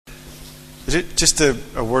Just a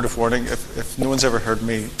word of warning, if no one's ever heard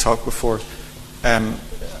me talk before,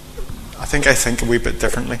 I think a wee bit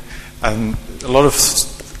differently. And a lot of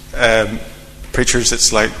preachers,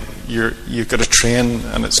 it's like you've got a train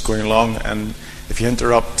and it's going along, and if you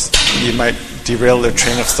interrupt, you might derail their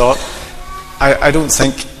train of thought. I don't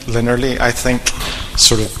think linearly. I think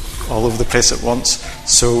sort of all over the place at once.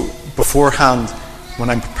 So beforehand, when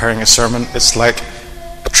I'm preparing a sermon, it's like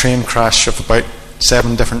a train crash of about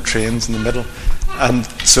 7 different trains in the middle. And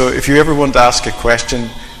so if you ever want to ask a question,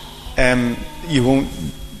 you won't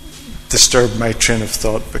disturb my train of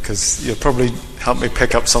thought, because you'll probably help me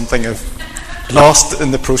pick up something I've lost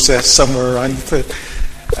in the process somewhere around it.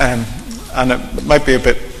 And it might be a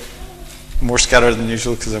bit more scattered than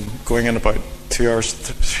usual because I'm going in about 2 hours,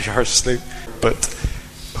 3 hours sleep. But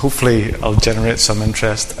hopefully I'll generate some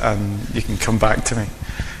interest and you can come back to me.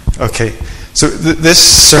 Okay, so this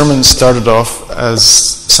sermon started off as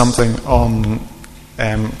something on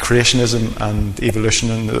creationism and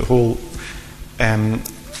evolution, and the whole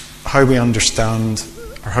how we understand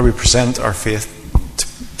or how we present our faith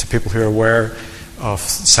to people who are aware of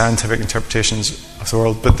scientific interpretations of the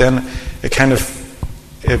world. But then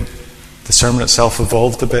the sermon itself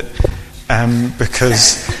evolved a bit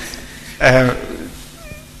because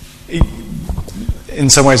in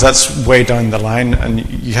some ways that's way down the line, and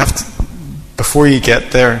you have to, before you get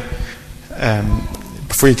there,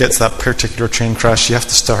 before you get to that particular train crash, you have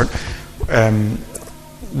to start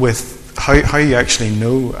with how you actually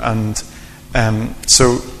know. And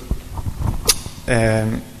so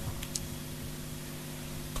I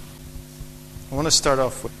want to start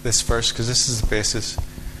off with this verse, because this is the basis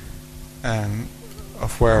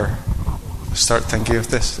of where I start thinking of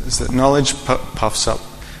this, is that knowledge puffs up,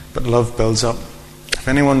 but love builds up. If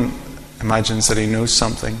anyone imagines that he knows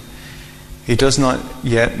something, he does not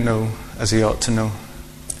yet know as he ought to know.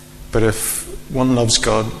 But if one loves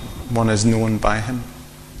God, one is known by him.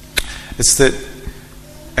 It's that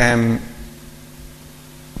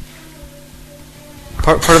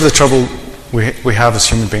part of the trouble we have as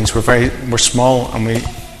human beings, we're small and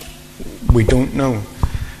we don't know.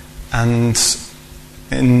 And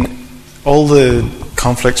in all the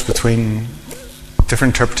conflicts between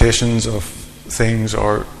different interpretations of things,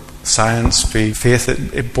 or science v faith,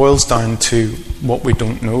 it boils down to what we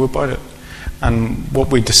don't know about it and what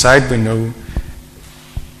we decide we know.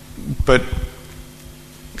 But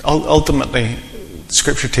ultimately,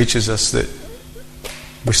 Scripture teaches us that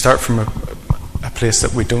we start from a place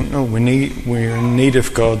that we don't know. We're in need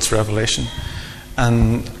of God's revelation,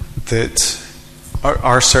 and that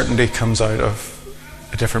our certainty comes out of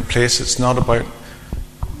a different place. It's not about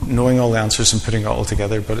knowing all the answers and putting it all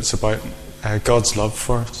together, but it's about God's love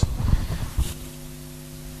for us.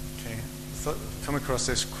 Okay, I come across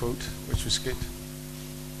this quote, which was good.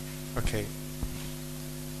 Okay.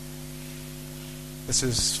 This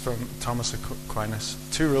is from Thomas Aquinas.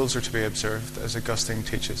 2 rules are to be observed, as Augustine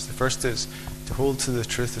teaches. The first is to hold to the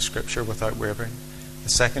truth of Scripture without wavering. The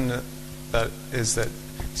second is that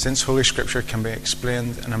since Holy Scripture can be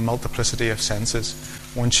explained in a multiplicity of senses,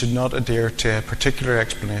 one should not adhere to a particular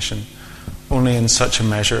explanation only in such a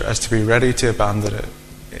measure as to be ready to abandon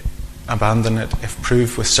it if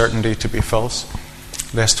proved with certainty to be false,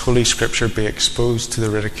 lest Holy Scripture be exposed to the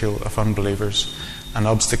ridicule of unbelievers and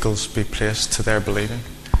obstacles be placed to their believing.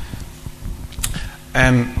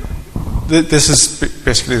 This is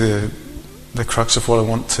basically the crux of what I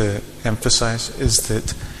want to emphasize, is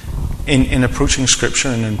that in approaching Scripture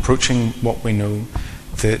and in approaching what we know,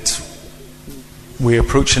 that we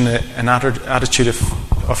approach in an attitude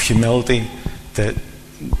of humility, that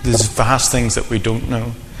there's vast things that we don't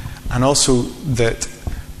know, and also that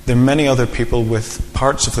there are many other people with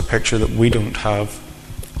parts of the picture that we don't have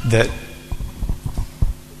that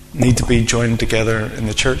need to be joined together in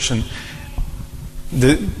the church. And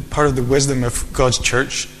the part of the wisdom of God's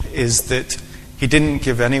church is that He didn't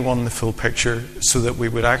give anyone the full picture so that we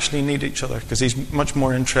would actually need each other, because He's much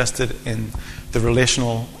more interested in the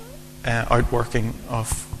relational outworking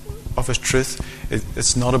of His truth.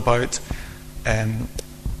 It's not about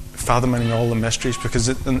fathoming all the mysteries, because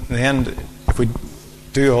in the end, if we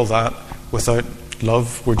do all that without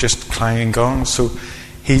love, we're just clanging gongs. So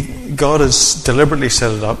God has deliberately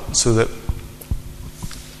set it up so that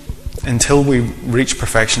until we reach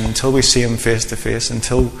perfection, until we see Him face to face,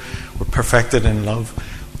 until we're perfected in love,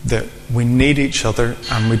 that we need each other,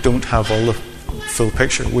 and we don't have all the full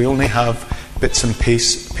picture. We only have bits and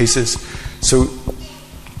pieces. So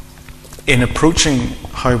in approaching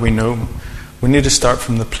how we know, we need to start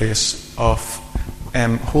from the place of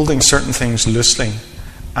holding certain things loosely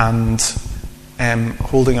and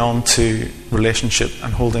holding on to relationship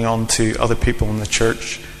and holding on to other people in the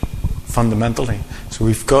church fundamentally. So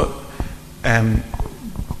we've got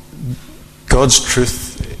God's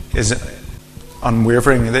truth is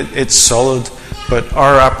unwavering, it's solid, but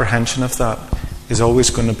our apprehension of that is always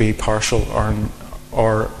going to be partial,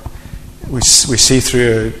 or we see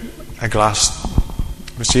through a glass,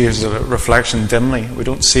 we see as a reflection dimly, we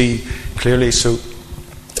don't see clearly. So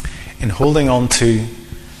in holding on to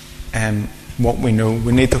what we know,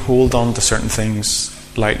 we need to hold on to certain things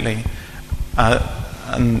lightly,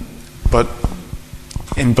 but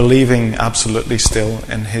in believing absolutely still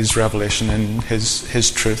in His revelation, in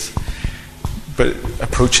His truth, but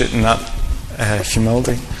approach it in that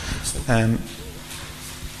humility.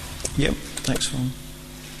 Yep, next one.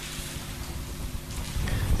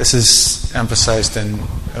 This is emphasized in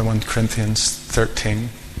 1 Corinthians 13.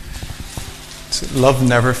 Love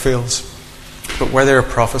never fails, but where there are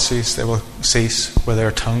prophecies, they will cease. Where there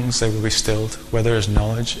are tongues, they will be stilled. Where there is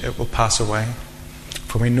knowledge, it will pass away.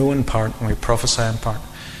 For we know in part and we prophesy in part.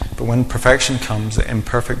 But when perfection comes, the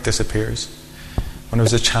imperfect disappears. When I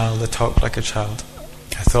was a child, I talked like a child.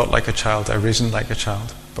 I thought like a child. I reasoned like a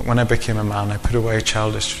child. But when I became a man, I put away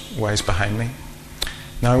childish ways behind me.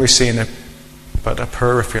 Now we see but a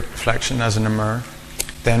poor reflection as in a mirror.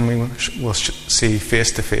 Then we will see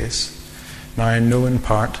face to face. Now I know in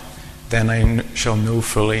part. Then I shall know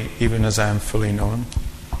fully, even as I am fully known.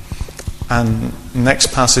 And next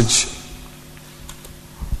passage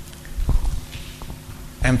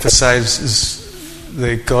emphasizes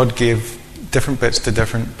that God gave different bits to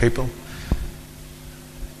different people.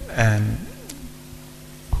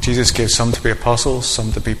 Jesus gave some to be apostles,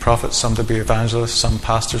 some to be prophets, some to be evangelists, some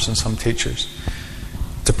pastors, and some teachers,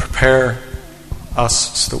 to prepare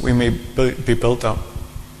us so that we may be built up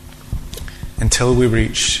until we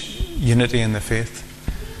reach unity in the faith.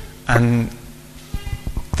 And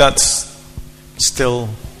that's still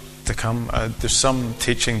to come. There's some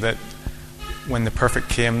teaching that when the perfect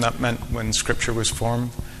came, that meant when Scripture was formed.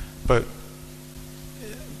 But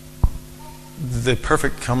the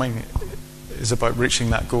perfect coming is about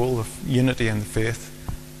reaching that goal of unity in the faith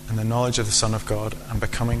and the knowledge of the Son of God and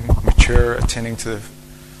becoming mature, attaining to the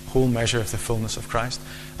whole measure of the fullness of Christ.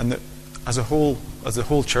 And as the whole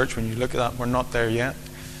church, when you look at that, we're not there yet.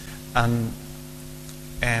 And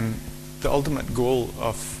the ultimate goal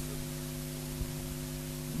of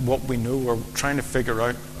what we know, we're trying to figure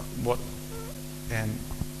out what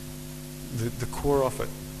the core of it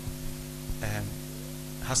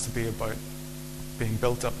has to be about being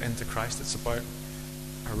built up into Christ. It's about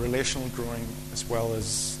our relational growing as well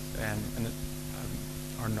as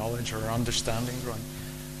our knowledge or our understanding growing.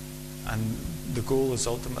 And the goal is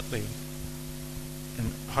ultimately,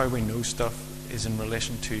 in how we know stuff, is in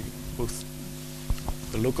relation to both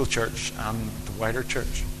the local church and the wider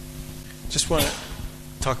church. Just want to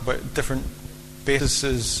talk about different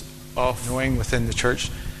bases of knowing within the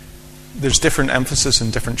church. There's different emphasis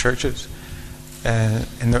in different churches.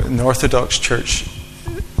 In the Orthodox Church,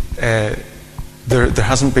 there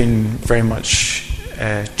hasn't been very much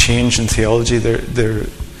change in theology. They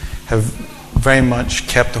have very much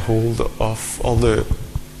kept a hold of all the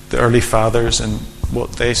early fathers and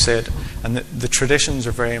what they said, and the traditions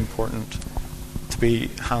are very important to be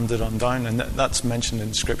handed on down, and that's mentioned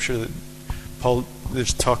in Scripture. That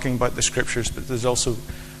there's talking about the Scriptures, but there's also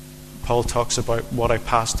Paul talks about what I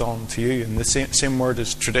passed on to you, and the same word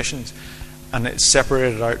is traditions. And it's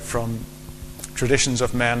separated out from traditions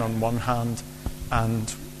of men on one hand and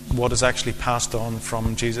what is actually passed on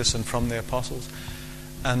from Jesus and from the apostles.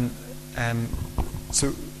 And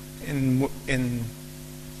so in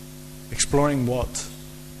exploring what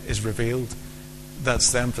is revealed,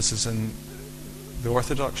 that's the emphasis in the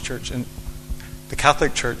Orthodox Church. In the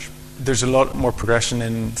Catholic Church, there's a lot more progression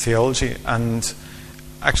in theology, and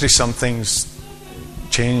actually some things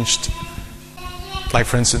changed. Like,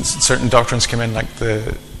 for instance, certain doctrines came in, like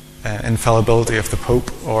the infallibility of the Pope,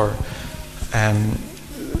 or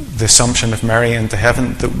the assumption of Mary into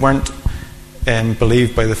heaven, that weren't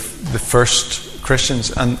believed by the first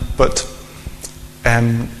Christians. But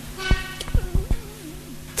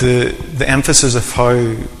the emphasis of how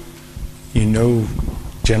you know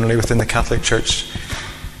generally within the Catholic Church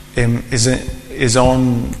is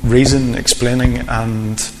on reason, explaining,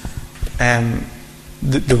 and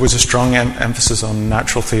there was a strong emphasis on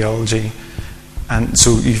natural theology. And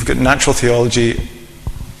so you've got natural theology,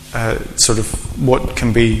 sort of what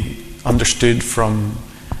can be understood from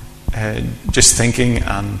just thinking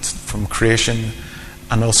and from creation,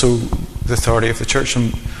 and also the authority of the church.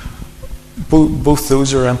 And both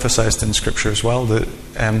those are emphasized in Scripture as well, that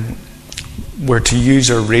we're to use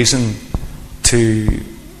our reason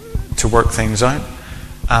to work things out,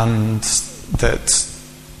 and that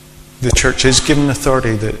the church is given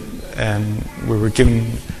authority, that we were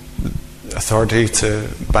given authority to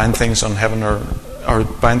bind things on heaven or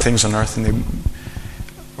bind things on earth,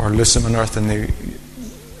 or loose them on earth, and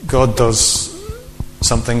God does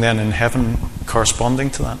something then in heaven corresponding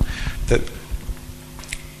to that.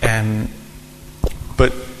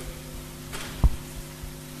 But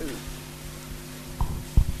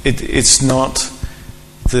it's not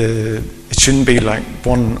it shouldn't be like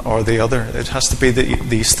one or the other. It has to be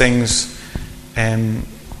these things in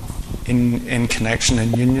connection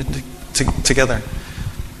and union together.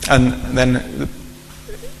 And then the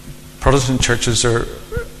Protestant churches are,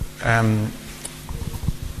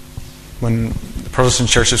 when the Protestant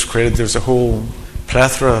church was created, there's a whole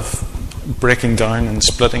plethora of breaking down and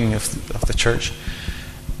splitting of the church,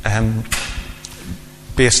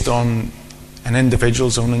 based on an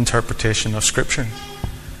individual's own interpretation of Scripture.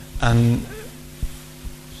 And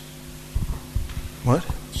what?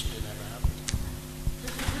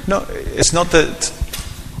 No, it's not that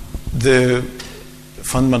the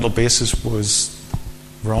fundamental basis was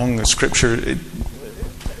wrong. The Scripture,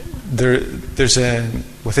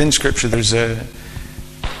 within Scripture, there's an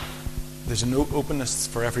openness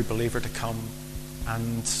for every believer to come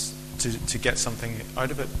and to get something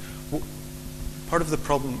out of it. Part of the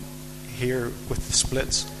problem here with the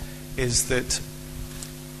splits is that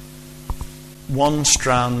one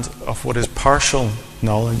strand of what is partial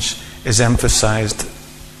knowledge is emphasized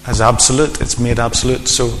as absolute. It's made absolute.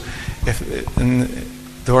 So if in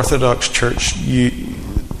the Orthodox Church,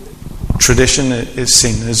 tradition is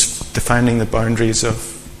seen as defining the boundaries of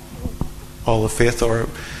all of faith, or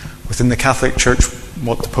within the Catholic Church,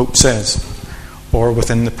 what the Pope says, or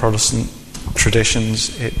within the Protestant traditions,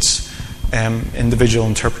 it's individual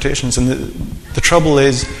interpretations. And the trouble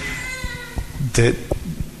is that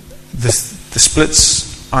the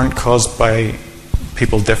splits aren't caused by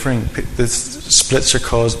people differing. The splits are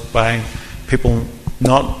caused by people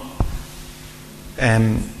not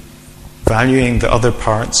valuing the other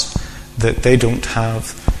parts that they don't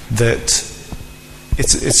have. That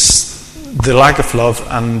it's the lack of love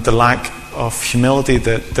and the lack of humility,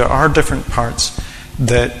 that there are different parts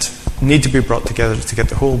that need to be brought together to get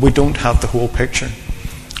the whole. We don't have the whole picture.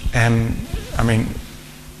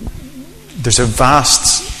 There's a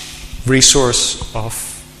vast resource of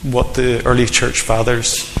what the early church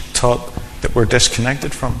fathers taught that we're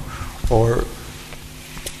disconnected from, or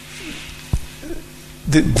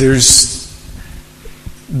there's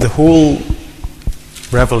the whole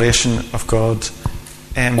revelation of God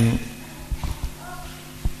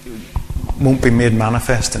won't be made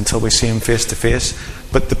manifest until we see Him face to face.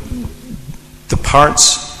 But the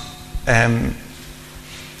parts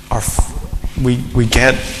we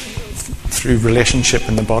get through relationship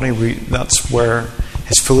in the body. That's where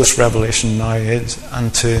His fullest revelation now is,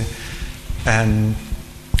 and to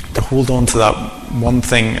hold on to that one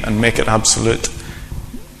thing and make it absolute,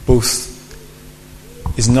 both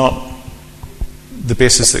is not the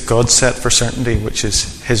basis that God set for certainty, which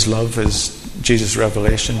is His love, is Jesus'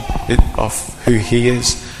 revelation of who He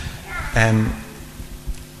is.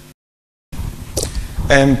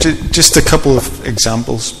 Just a couple of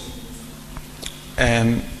examples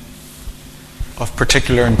of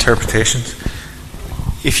particular interpretations.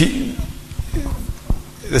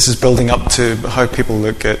 This is building up to how people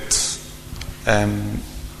look at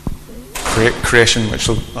creation, which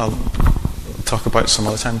I'll talk about some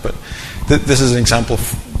other time. But this is an example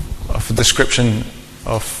of a description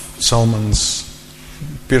of Solomon's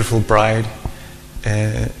beautiful bride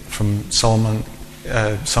from Solomon,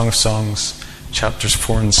 Song of Songs, chapters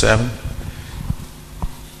 4 and 7.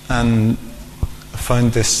 And I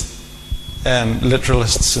found this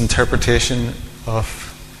literalist's interpretation of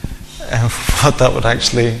what that would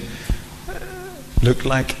actually look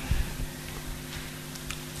like.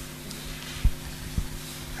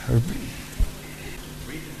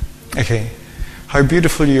 Okay. How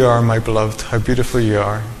beautiful you are, my beloved, how beautiful you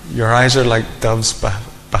are. Your eyes are like doves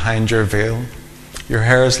behind your veil. Your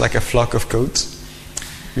hair is like a flock of goats.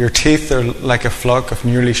 Your teeth are like a flock of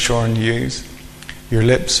newly shorn ewes. Your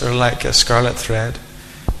lips are like a scarlet thread.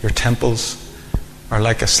 Your temples are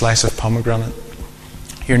like a slice of pomegranate.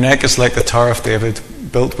 Your neck is like the Tower of David,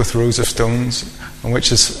 built with rows of stones, on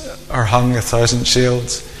which are hung 1,000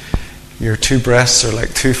 shields. Your two breasts are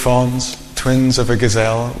like two fawns, twins of a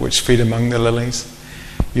gazelle, which feed among the lilies.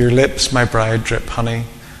 Your lips, my bride, drip honey.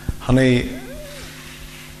 Honey,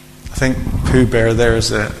 I think Pooh Bear there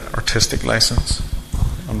is an artistic license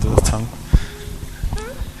under the tongue.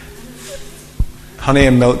 Honey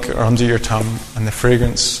and milk are under your tongue, and the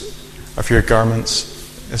fragrance of your garments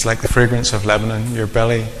is like the fragrance of Lebanon. Your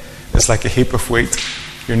belly is like a heap of wheat.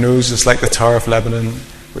 Your nose is like the tower of Lebanon,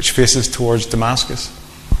 which faces towards Damascus.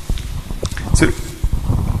 So,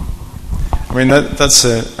 I mean, that's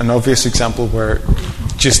an obvious example where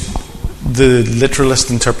just the literalist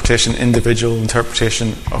interpretation, individual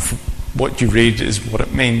interpretation of what you read is what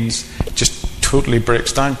it means, just totally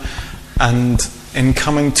breaks down. And in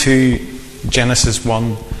coming to Genesis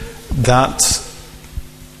 1, that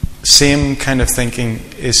same kind of thinking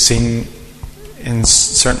is seen in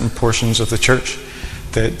certain portions of the church,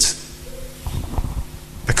 that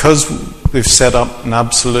because we've set up an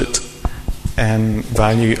absolute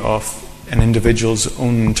value of an individual's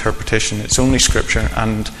own interpretation, it's only Scripture,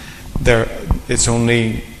 and it's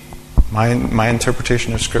only my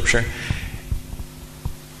interpretation of Scripture,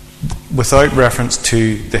 without reference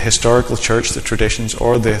to the historical church, the traditions,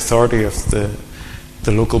 or the authority of the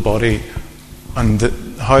local body, and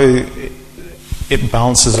how it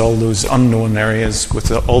balances all those unknown areas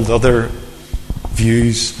with all the other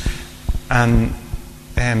views, and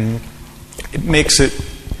it makes it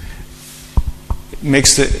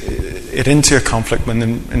into a conflict when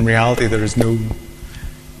in reality there is no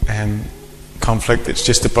conflict. It's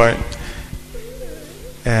just about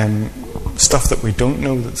stuff that we don't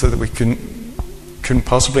know, so that we couldn't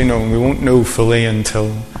possibly know, and we won't know fully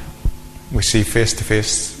until we see face to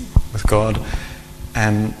face with God.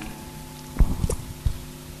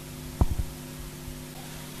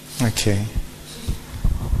 Okay,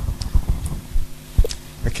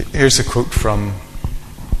 here's a quote from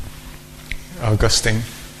Augustine.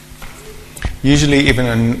 Usually even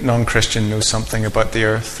a non-Christian knows something about the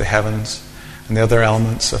earth, the heavens, and the other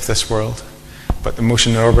elements of this world, about the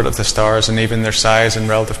motion and orbit of the stars and even their size and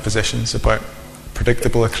relative positions, about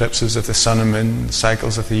predictable eclipses of the sun and moon, the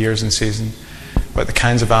cycles of the years and seasons, about the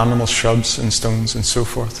kinds of animals, shrubs and stones, and so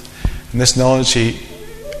forth. And this knowledge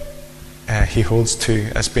he holds to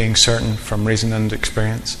as being certain from reason and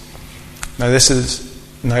experience. Now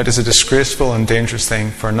it is a disgraceful and dangerous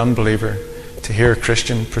thing for an unbeliever to hear a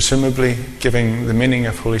Christian, presumably giving the meaning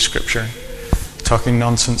of Holy Scripture, talking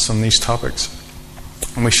nonsense on these topics.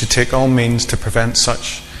 And we should take all means to prevent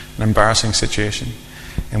such an embarrassing situation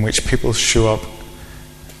in which people show up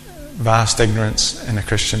vast ignorance in a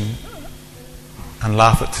Christian and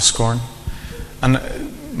laugh it to scorn. And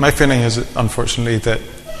my feeling is, unfortunately, that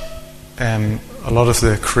a lot of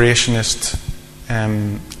the creationist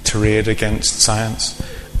tirade against science,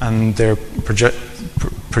 and they're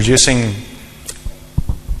producing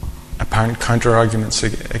apparent counter-arguments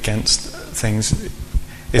against things,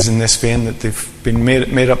 is in this vein, that they've been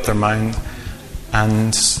made up their mind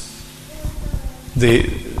and they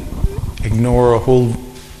ignore a whole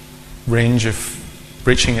range of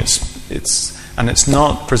breaching and it's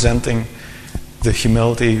not presenting the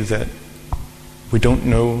humility that we don't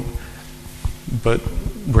know, but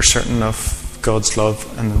we're certain of God's love,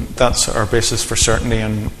 and that's our basis for certainty,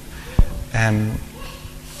 and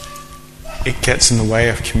it gets in the way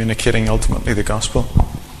of communicating ultimately the gospel.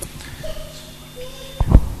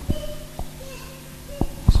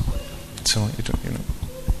 So you know.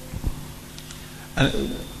 And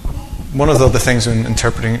one of the other things in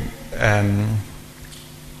interpreting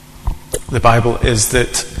the Bible is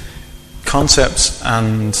that concepts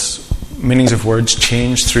and meanings of words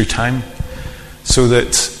change through time, so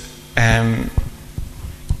that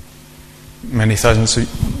many thousands of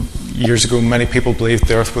years ago, many people believed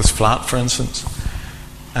the earth was flat, for instance,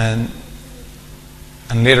 and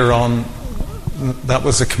later on that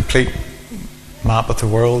was a complete map of the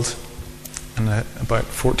world in about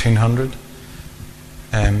 1400,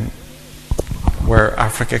 where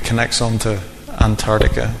Africa connects onto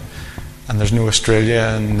Antarctica, and there's no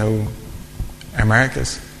Australia and no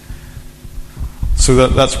Americas. So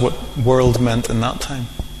that's what world meant in that time.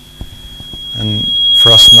 And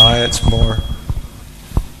for us now it's more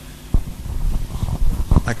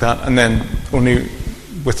like that. And then only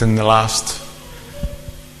within the last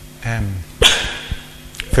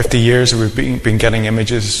 50 years we've been getting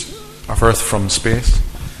images of Earth from space.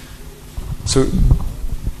 So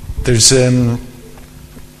there's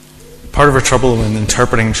part of our trouble in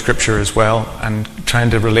interpreting Scripture as well, and trying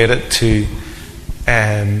to relate it to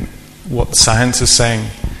what science is saying,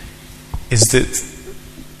 is that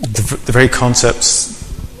the very concepts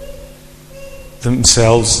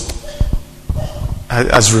themselves,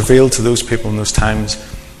 as revealed to those people in those times,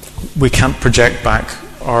 we can't project back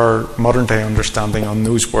our modern day understanding on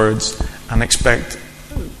those words and expect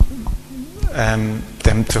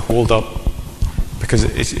them to hold up, because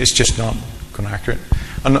it's just not going to be accurate.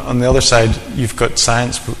 On the other side, you've got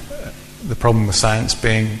science, the problem with science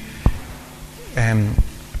being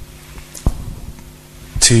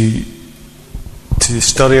to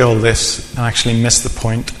study all this and actually miss the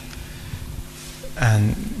point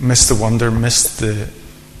and miss the wonder, miss the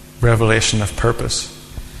revelation of purpose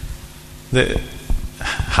that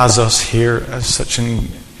has us here as such an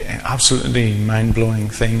absolutely mind-blowing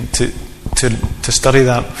thing, to study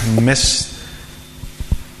that and miss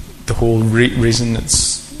the whole reason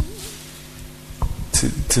it's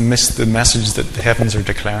to miss the message that the heavens are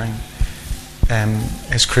declaring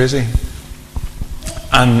is crazy.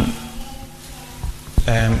 And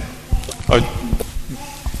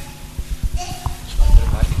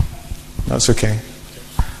that's okay.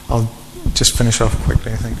 I'll just finish off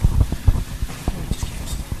quickly, I think.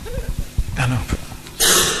 I know.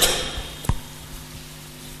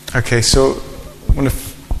 Okay, so I want to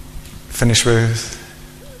finish with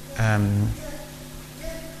a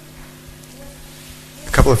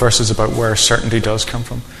couple of verses about where certainty does come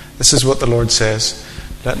from. This is what the Lord says: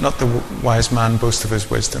 "Let not the wise man boast of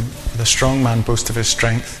his wisdom, the strong man boast of his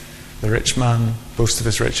strength, the rich man boast of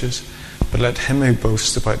his riches, but let him who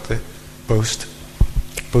boast about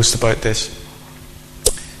this,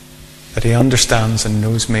 that he understands and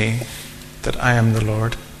knows me, that I am the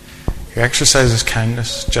Lord, who exercises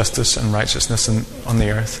kindness, justice, and righteousness on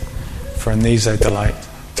the earth. For in these I delight,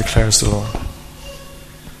 declares the Lord."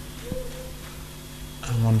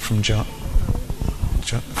 And one from 1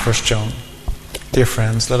 John. "Dear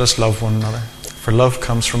friends, let us love one another, for love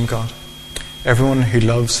comes from God. Everyone who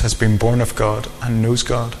loves has been born of God and knows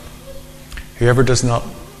God. Whoever does not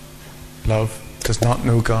love does not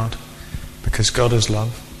know God, because God is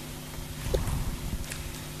love."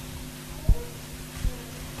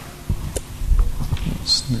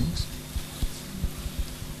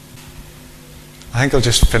 I think I'll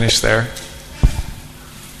just finish there.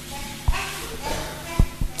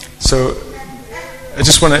 So I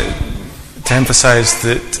just want to emphasize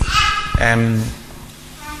that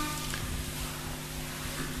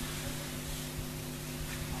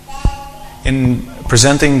in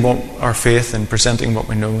presenting our faith and presenting what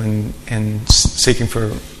we know, in seeking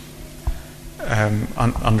for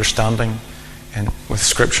understanding and with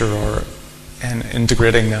Scripture, or in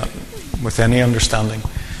integrating that with any understanding,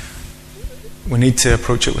 we need to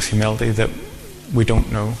approach it with humility that we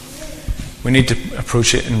don't know. We need to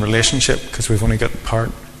approach it in relationship, because we've only got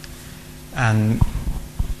part, and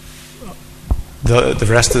the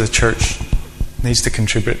rest of the church needs to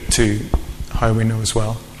contribute to how we know as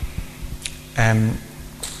well.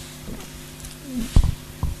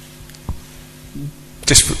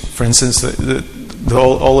 Just for instance,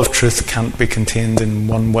 all of truth can't be contained in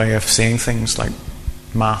one way of seeing things, like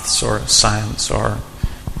maths or science or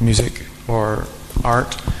music or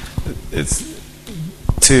art. It's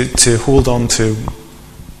to hold on to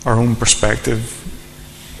our own perspective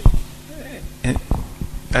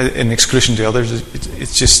in exclusion to others.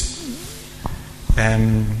 It's just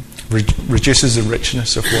reduces the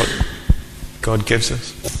richness of what God gives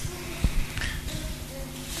us.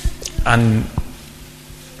 And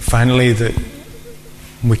finally, that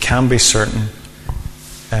we can be certain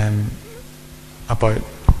about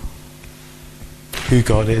who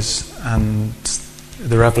God is and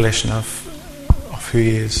the revelation of who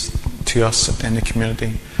He is to us in the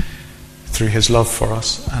community through His love for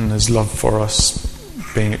us, and His love for us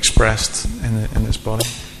being expressed in His body.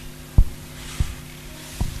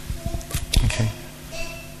 Okay.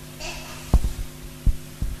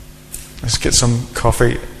 Let's get some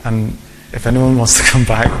coffee, and if anyone wants to come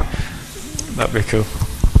back, that'd be cool.